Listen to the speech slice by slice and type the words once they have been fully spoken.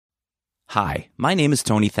Hi, my name is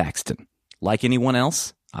Tony Thaxton. Like anyone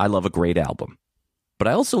else, I love a great album. But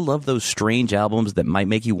I also love those strange albums that might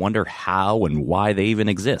make you wonder how and why they even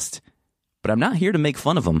exist. But I'm not here to make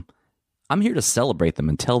fun of them. I'm here to celebrate them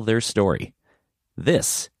and tell their story.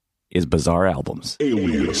 This is Bizarre Albums.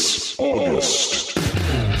 Alias August.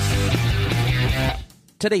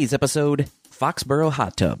 Today's episode, Foxborough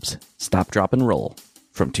Hot Tubs, Stop, Drop, and Roll,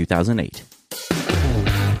 from 2008.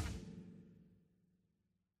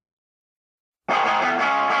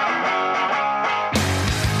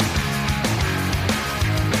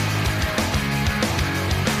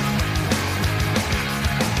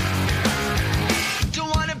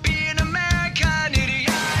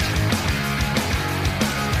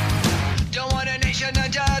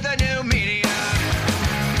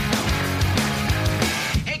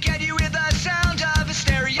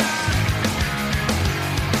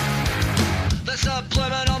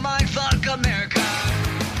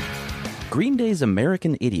 Green Day's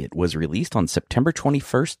American Idiot was released on September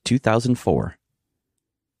 21st, 2004.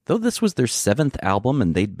 Though this was their seventh album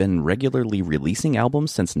and they'd been regularly releasing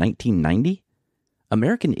albums since 1990,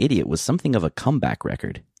 American Idiot was something of a comeback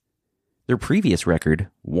record. Their previous record,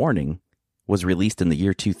 Warning, was released in the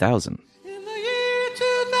year 2000.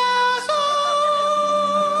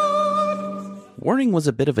 Warning was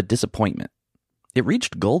a bit of a disappointment. It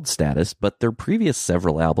reached gold status, but their previous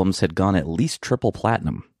several albums had gone at least triple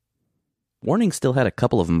platinum. Warning still had a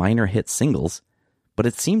couple of minor hit singles, but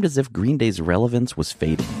it seemed as if Green Day's relevance was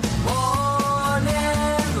fading.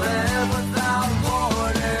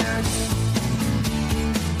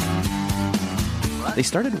 They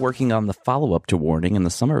started working on the follow-up to Warning in the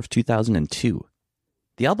summer of 2002.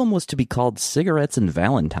 The album was to be called Cigarettes and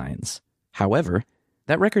Valentines. However,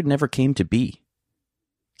 that record never came to be.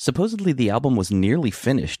 Supposedly the album was nearly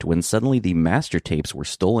finished when suddenly the master tapes were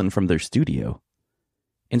stolen from their studio.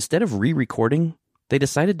 Instead of re-recording, they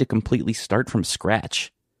decided to completely start from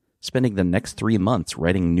scratch, spending the next 3 months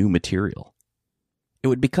writing new material. It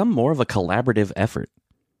would become more of a collaborative effort.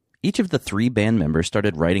 Each of the 3 band members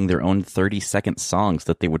started writing their own 30-second songs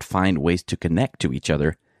that they would find ways to connect to each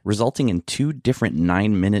other, resulting in 2 different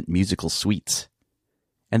 9-minute musical suites.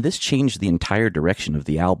 And this changed the entire direction of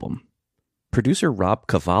the album. Producer Rob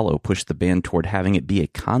Cavallo pushed the band toward having it be a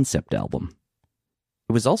concept album.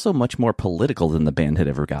 It was also much more political than the band had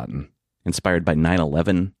ever gotten, inspired by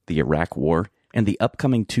 9/11, the Iraq War, and the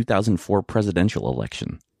upcoming 2004 presidential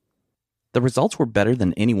election. The results were better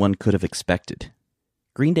than anyone could have expected.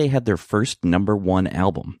 Green Day had their first #1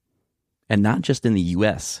 album, and not just in the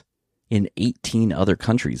US, in 18 other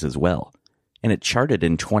countries as well, and it charted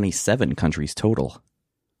in 27 countries total.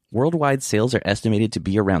 Worldwide sales are estimated to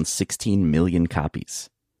be around 16 million copies.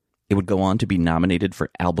 It would go on to be nominated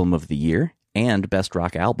for Album of the Year and Best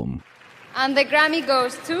Rock Album. And the Grammy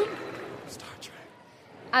goes to Star Trek.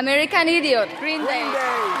 American Idiot, Green Day.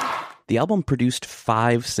 The album produced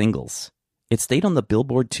 5 singles. It stayed on the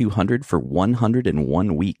Billboard 200 for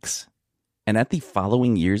 101 weeks. And at the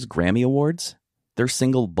following year's Grammy Awards, their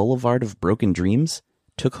single Boulevard of Broken Dreams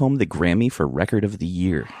took home the Grammy for Record of the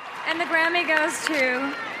Year. And the Grammy goes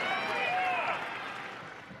to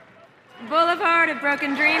Boulevard of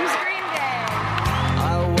Broken Dreams, Green Day.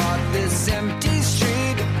 This empty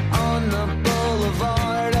street on the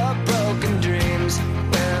boulevard of broken dreams,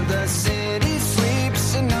 where the city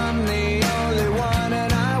sleeps and I'm the only one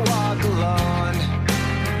and I walk alone.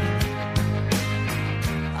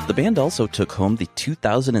 The band also took home the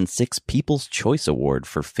 2006 People's Choice Award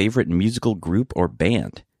for Favorite Musical Group or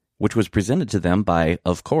Band, which was presented to them by,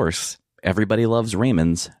 of course, Everybody Loves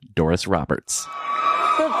Raymond's Doris Roberts.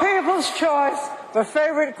 The People's Choice for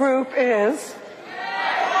Favorite Group is...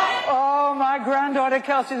 Oh, my granddaughter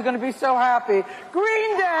Kelsey's going to be so happy.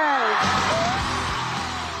 Green Day!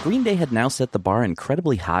 Green Day had now set the bar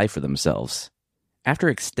incredibly high for themselves. After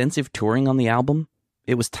extensive touring on the album,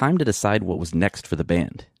 it was time to decide what was next for the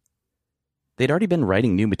band. They'd already been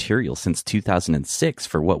writing new material since 2006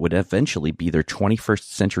 for what would eventually be their 21st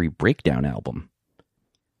Century Breakdown album.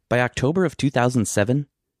 By October of 2007,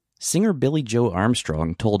 singer Billie Joe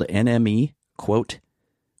Armstrong told NME, quote,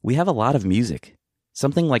 "We have a lot of music.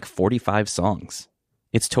 Something like 45 songs.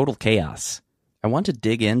 It's total chaos. I want to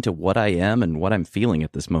dig into what I am and what I'm feeling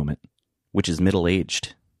at this moment, which is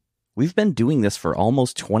middle-aged. We've been doing this for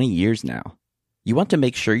almost 20 years now. You want to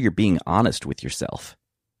make sure you're being honest with yourself.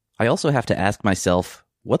 I also have to ask myself,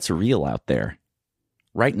 what's real out there?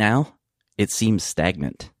 Right now, it seems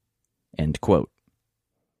stagnant." End quote.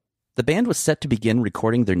 The band was set to begin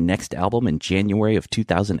recording their next album in January of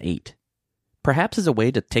 2008. Perhaps as a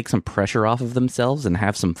way to take some pressure off of themselves and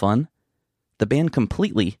have some fun, the band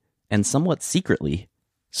completely, and somewhat secretly,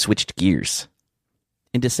 switched gears.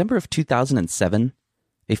 In December of 2007,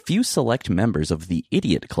 a few select members of the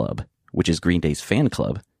Idiot Club, which is Green Day's fan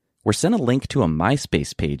club, were sent a link to a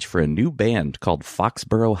MySpace page for a new band called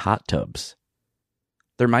Foxborough Hot Tubs.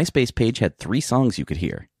 Their MySpace page had 3 songs you could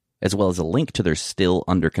hear, as well as a link to their still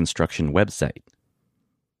under construction website.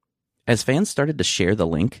 As fans started to share the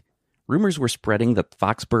link, rumors were spreading that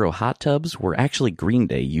Foxborough Hot Tubs were actually Green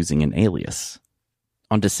Day using an alias.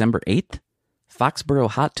 On December 8th,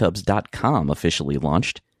 FoxboroughHotTubs.com officially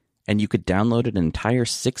launched, and you could download an entire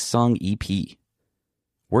 6-song EP.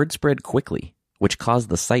 Word spread quickly, which caused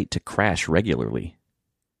the site to crash regularly.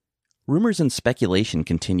 Rumors and speculation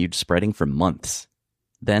continued spreading for months.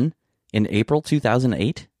 Then, in April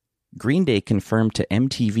 2008, Green Day confirmed to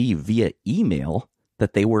MTV via email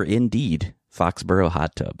that they were indeed Foxborough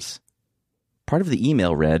Hot Tubs. Part of the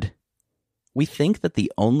email read, "We think that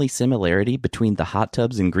the only similarity between the Hot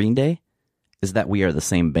Tubs and Green Day is that we are the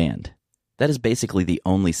same band. That is basically the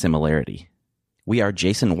only similarity. We are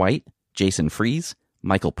Jason White, Jason Freeze,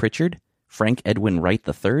 Michael Pritchard, Frank Edwin Wright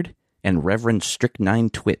III, and Reverend Strychnine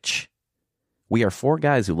Twitch. We are 4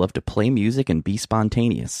 guys who love to play music and be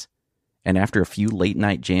spontaneous. And after a few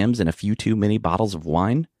late-night jams and a few too many bottles of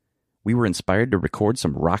wine, we were inspired to record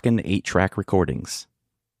some rockin' 8-track recordings."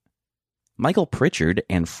 Michael Pritchard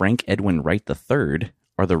and Frank Edwin Wright III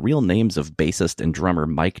are the real names of bassist and drummer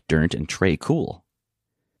Mike Dirnt and Trey Cool.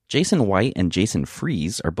 Jason White and Jason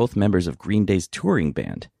Freeze are both members of Green Day's touring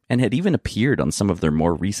band and had even appeared on some of their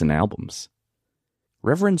more recent albums.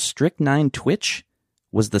 Reverend Strychnine Twitch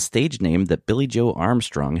was the stage name that Billy Joe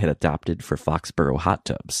Armstrong had adopted for Foxborough Hot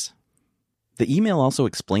Tubs. The email also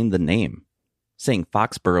explained the name, saying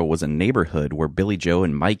Foxborough was a neighborhood where Billy Joe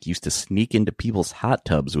and Mike used to sneak into people's hot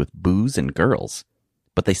tubs with booze and girls,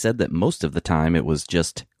 but they said that most of the time it was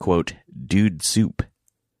just, quote, dude soup.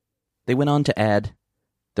 They went on to add,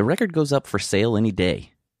 "The record goes up for sale any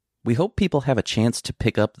day. We hope people have a chance to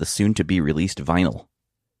pick up the soon-to-be-released vinyl.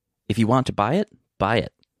 If you want to buy it, buy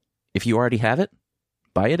it. If you already have it,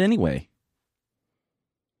 buy it anyway."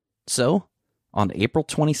 So, on April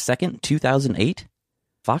 22nd, 2008,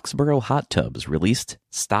 Foxborough Hot Tubs released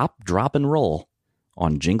Stop, Drop, and Roll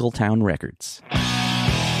on Jingletown Records.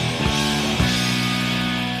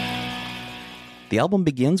 The album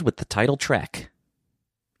begins with the title track.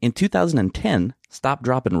 In 2010, Stop,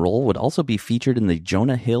 Drop, and Roll would also be featured in the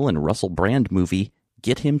Jonah Hill and Russell Brand movie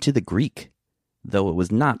Get Him to the Greek, though it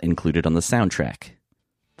was not included on the soundtrack.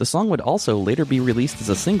 The song would also later be released as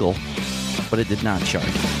a single, but it did not chart.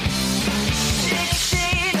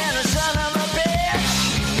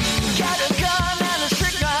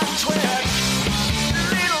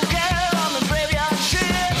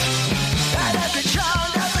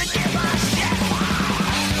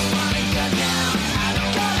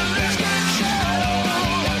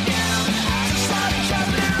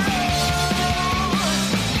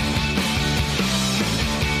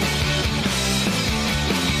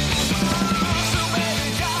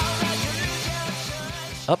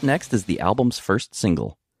 Up next is the album's first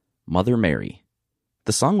single, Mother Mary.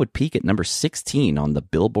 The song would peak at number 16 on the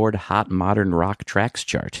Billboard Hot Modern Rock Tracks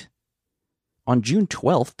chart. On June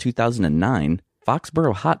 12, 2009,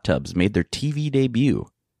 Foxborough Hot Tubs made their TV debut,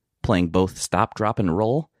 playing both Stop, Drop, and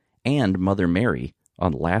Roll and Mother Mary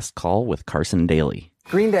on Last Call with Carson Daly.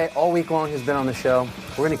 Green Day all week long has been on the show.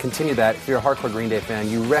 We're going to continue that. If you're a hardcore Green Day fan,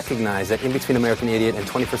 you recognize that in between American Idiot and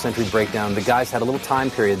 21st Century Breakdown, the guys had a little time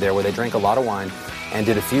period there where they drank a lot of wine and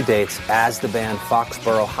did a few dates as the band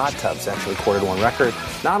Foxborough Hot Tubs, actually recorded one record.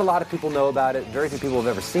 Not a lot of people know about it. Very few people have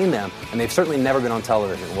ever seen them, and they've certainly never been on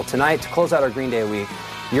television. Well, tonight, to close out our Green Day week,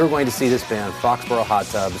 you're going to see this band, Foxborough Hot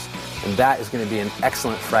Tubs, and that is going to be an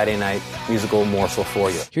excellent Friday night musical morsel for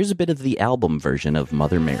you. Here's a bit of the album version of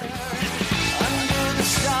Mother Mary.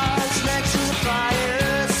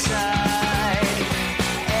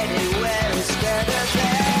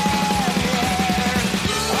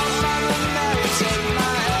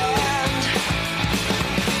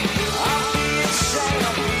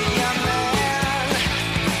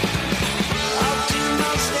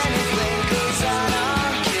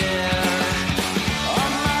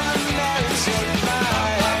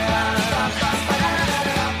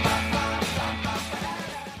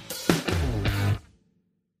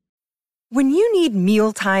 When you need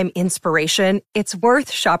mealtime inspiration, it's worth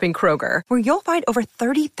shopping Kroger, where you'll find over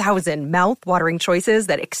 30,000 mouth-watering choices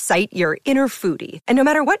that excite your inner foodie. And no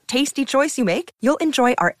matter what tasty choice you make, you'll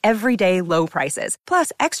enjoy our everyday low prices,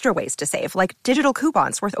 plus extra ways to save, like digital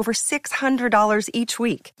coupons worth over $600 each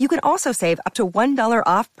week. You can also save up to $1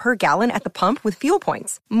 off per gallon at the pump with fuel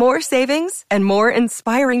points. More savings and more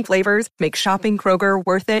inspiring flavors make shopping Kroger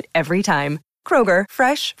worth it every time. Kroger,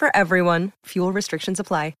 fresh for everyone. Fuel restrictions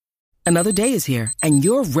apply. Another day is here, and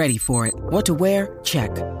you're ready for it. What to wear? Check.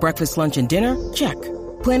 Breakfast, lunch, and dinner? Check.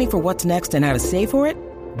 Planning for what's next and how to save for it?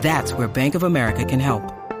 That's where Bank of America can help.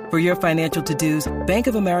 For your financial to-dos, Bank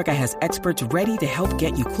of America has experts ready to help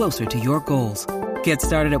get you closer to your goals. Get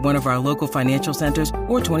started at one of our local financial centers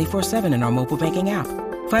or 24/7 in our mobile banking app.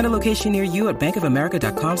 Find a location near you at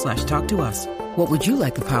bankofamerica.com/talktous. What would you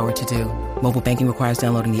like the power to do? Mobile banking requires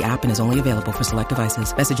downloading the app and is only available for select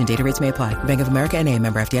devices. Message and data rates may apply. Bank of America NA,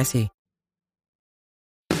 member FDIC.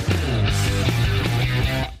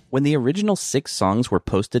 When the original 6 songs were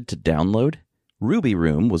posted to download, Ruby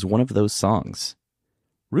Room was one of those songs.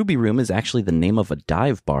 Ruby Room is actually the name of a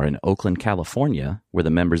dive bar in Oakland, California, where the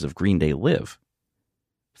members of Green Day live.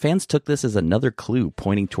 Fans took this as another clue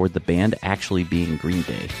pointing toward the band actually being Green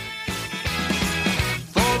Day.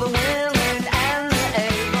 For the willing and the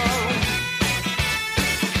able,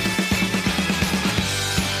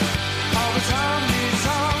 all the zombies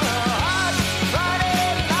on the hot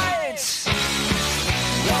Friday nights,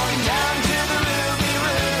 going down to the Ruby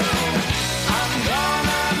Room. I'm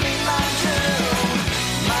gonna meet my doom.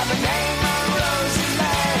 My name is Rosie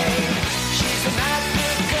May. She's the night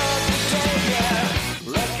that goes to take ya.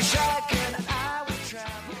 Lucky Strike and I will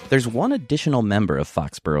travel. There's one additional member of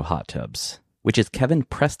Foxborough Hot Tubs, which is Kevin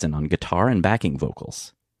Preston on guitar and backing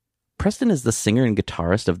vocals. Preston is the singer and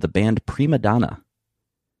guitarist of the band Prima Donna.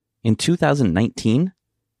 In 2019,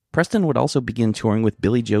 Preston would also begin touring with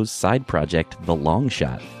Billy Joe's side project, The Long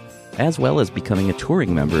Shot, as well as becoming a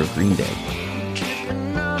touring member of Green Day.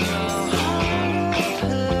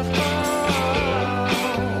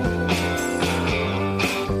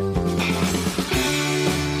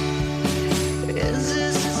 Is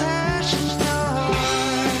this passion storm?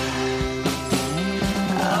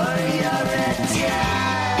 Or your red tide?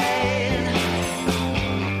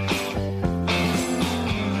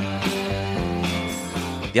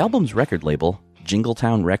 The album's record label,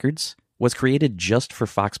 Jingletown Records, was created just for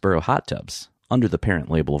Foxborough Hot Tubs, under the parent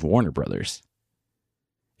label of Warner Brothers.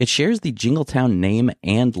 It shares the Jingletown name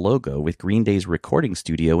and logo with Green Day's recording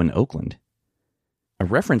studio in Oakland. A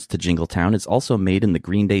reference to Jingletown is also made in the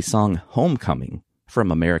Green Day song Homecoming from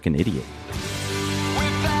American Idiot.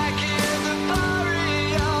 We're back in the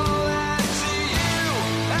barrio, and to you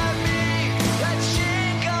and me, that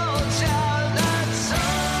Jingletown, that's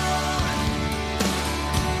all.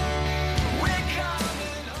 We're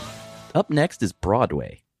coming home. Up next is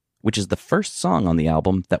Broadway, which is the first song on the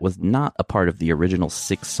album that was not a part of the original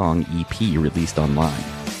 6-song EP released online.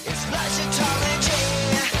 It's Lassie Charlie J.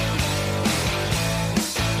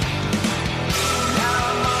 Now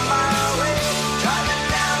I'm on my way, driving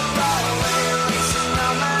down Broadway, racing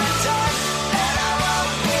on my time, and I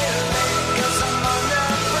won't be late 'cause I'm on the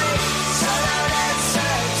break. So now that's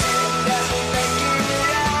certain that we're making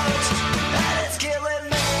it out, and it's killing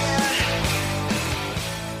me.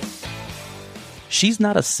 She's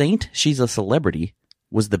Not a Saint, She's a Celebrity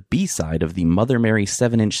was the B-side of the Mother Mary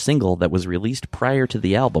 7-inch single that was released prior to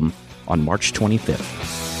the album on March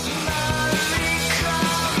 25th.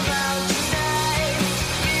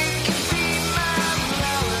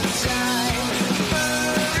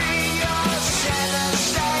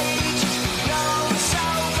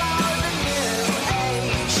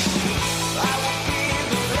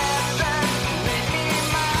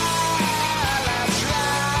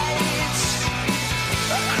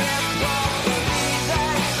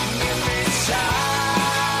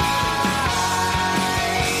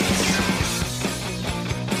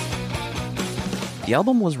 The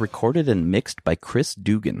album was recorded and mixed by Chris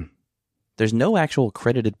Dugan. There's no actual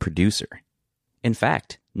credited producer. In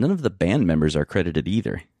fact, none of the band members are credited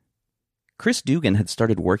either. Chris Dugan had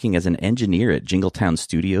started working as an engineer at Jingletown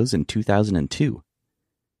Studios in 2002.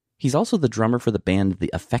 He's also the drummer for the band The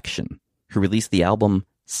Affection, who released the album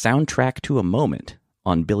Soundtrack to a Moment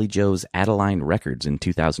on Billy Joe's Adeline Records in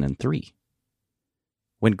 2003.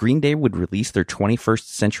 When Green Day would release their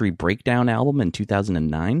 21st Century Breakdown album in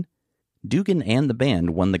 2009, Dugan and the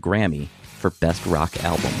band won the Grammy for Best Rock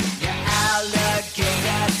Album. You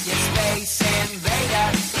alligator, you space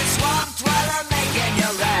invader, you swamp dweller making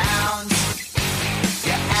your rounds.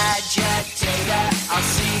 You agitator, I'll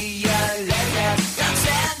see you later. Don't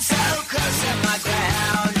stand so close to my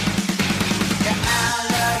ground. You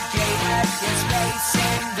alligator, you space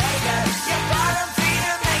invader, you bottom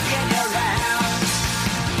feeder making your rounds.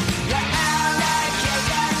 You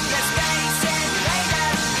alligator, you space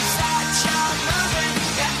invader, start your moving.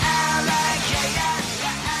 You alligator,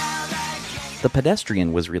 you alligator. The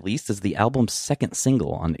Pedestrian was released as the album's second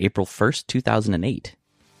single on April 1st, 2008.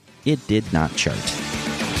 It did not chart.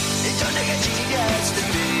 It don't take a genius to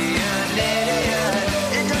be an idiot.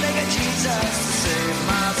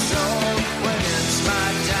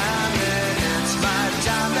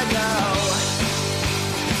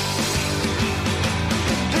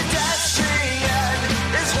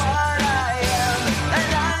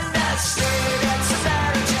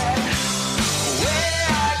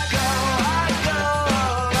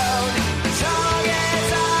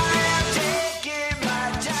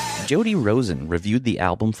 Jody Rosen reviewed the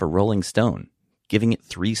album for Rolling Stone, giving it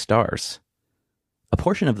 3 stars. A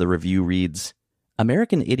portion of the review reads,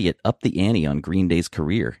 American Idiot upped the ante on Green Day's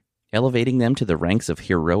career, elevating them to the ranks of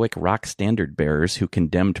heroic rock standard bearers who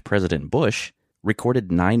condemned President Bush, recorded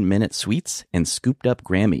 9-minute suites, and scooped up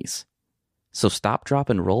Grammys. So Stop, Drop,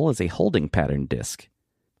 and Roll is a holding pattern disc,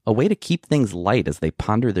 a way to keep things light as they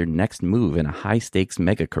ponder their next move in a high-stakes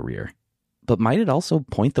mega career. But might it also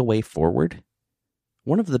point the way forward?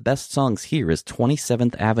 One of the best songs here is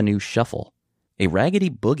 27th Avenue Shuffle, a raggedy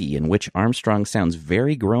boogie in which Armstrong sounds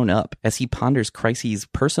very grown up as he ponders crises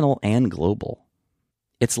personal and global.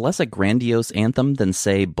 It's less a grandiose anthem than,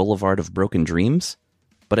 say, Boulevard of Broken Dreams,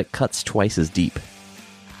 but it cuts twice as deep.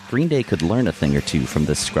 Green Day could learn a thing or two from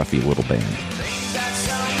this scruffy little band.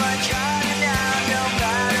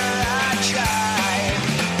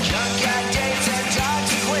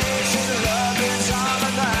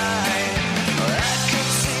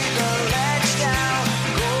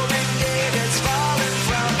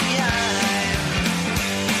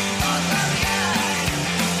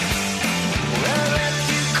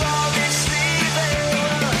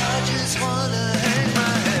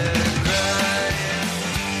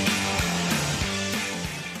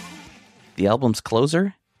 The album's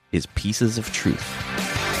closer is Pieces of Truth.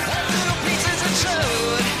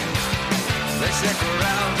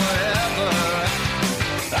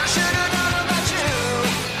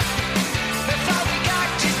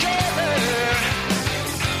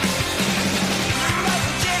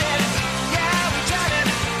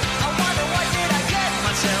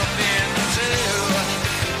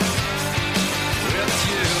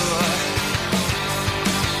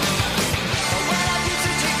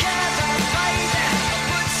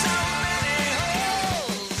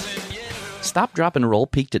 Stop, Drop, and Roll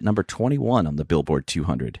peaked at number 21 on the Billboard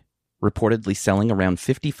 200, reportedly selling around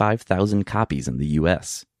 55,000 copies in the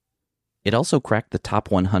US. It also cracked the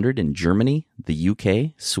top 100 in Germany, the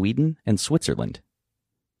UK, Sweden, and Switzerland.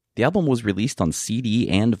 The album was released on CD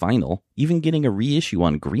and vinyl, even getting a reissue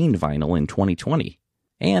on green vinyl in 2020,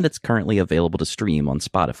 and it's currently available to stream on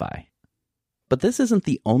Spotify. But this isn't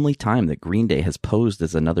the only time that Green Day has posed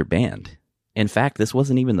as another band. In fact, this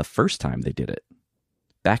wasn't even the first time they did it.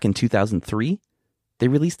 Back in 2003, they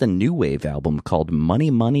released a new wave album called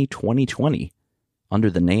Money Money 2020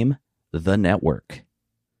 under the name The Network.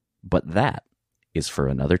 But that is for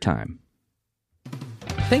another time.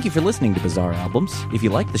 Thank you for listening to Bizarre Albums. If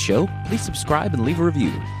you like the show, please subscribe and leave a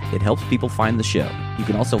review. It helps people find the show. You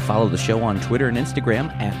can also follow the show on Twitter and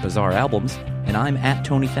Instagram at Bizarre Albums, and I'm at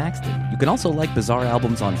Tony Thaxton. You can also like Bizarre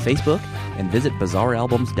Albums on Facebook and visit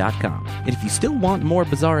BizarreAlbums.com. And if you still want more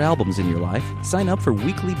Bizarre Albums in your life, sign up for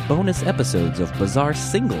weekly bonus episodes of Bizarre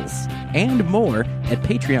Singles and more at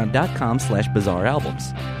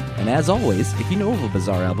Patreon.com/BizarreAlbums. And as always, if you know of a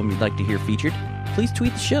Bizarre Album you'd like to hear featured, please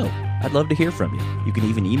tweet the show. I'd love to hear from you. You can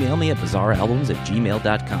even email me at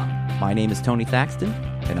bizarrealbums@gmail.com. My name is Tony Thaxton,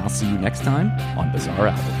 and I'll see you next time on Bizarre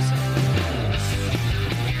Albums.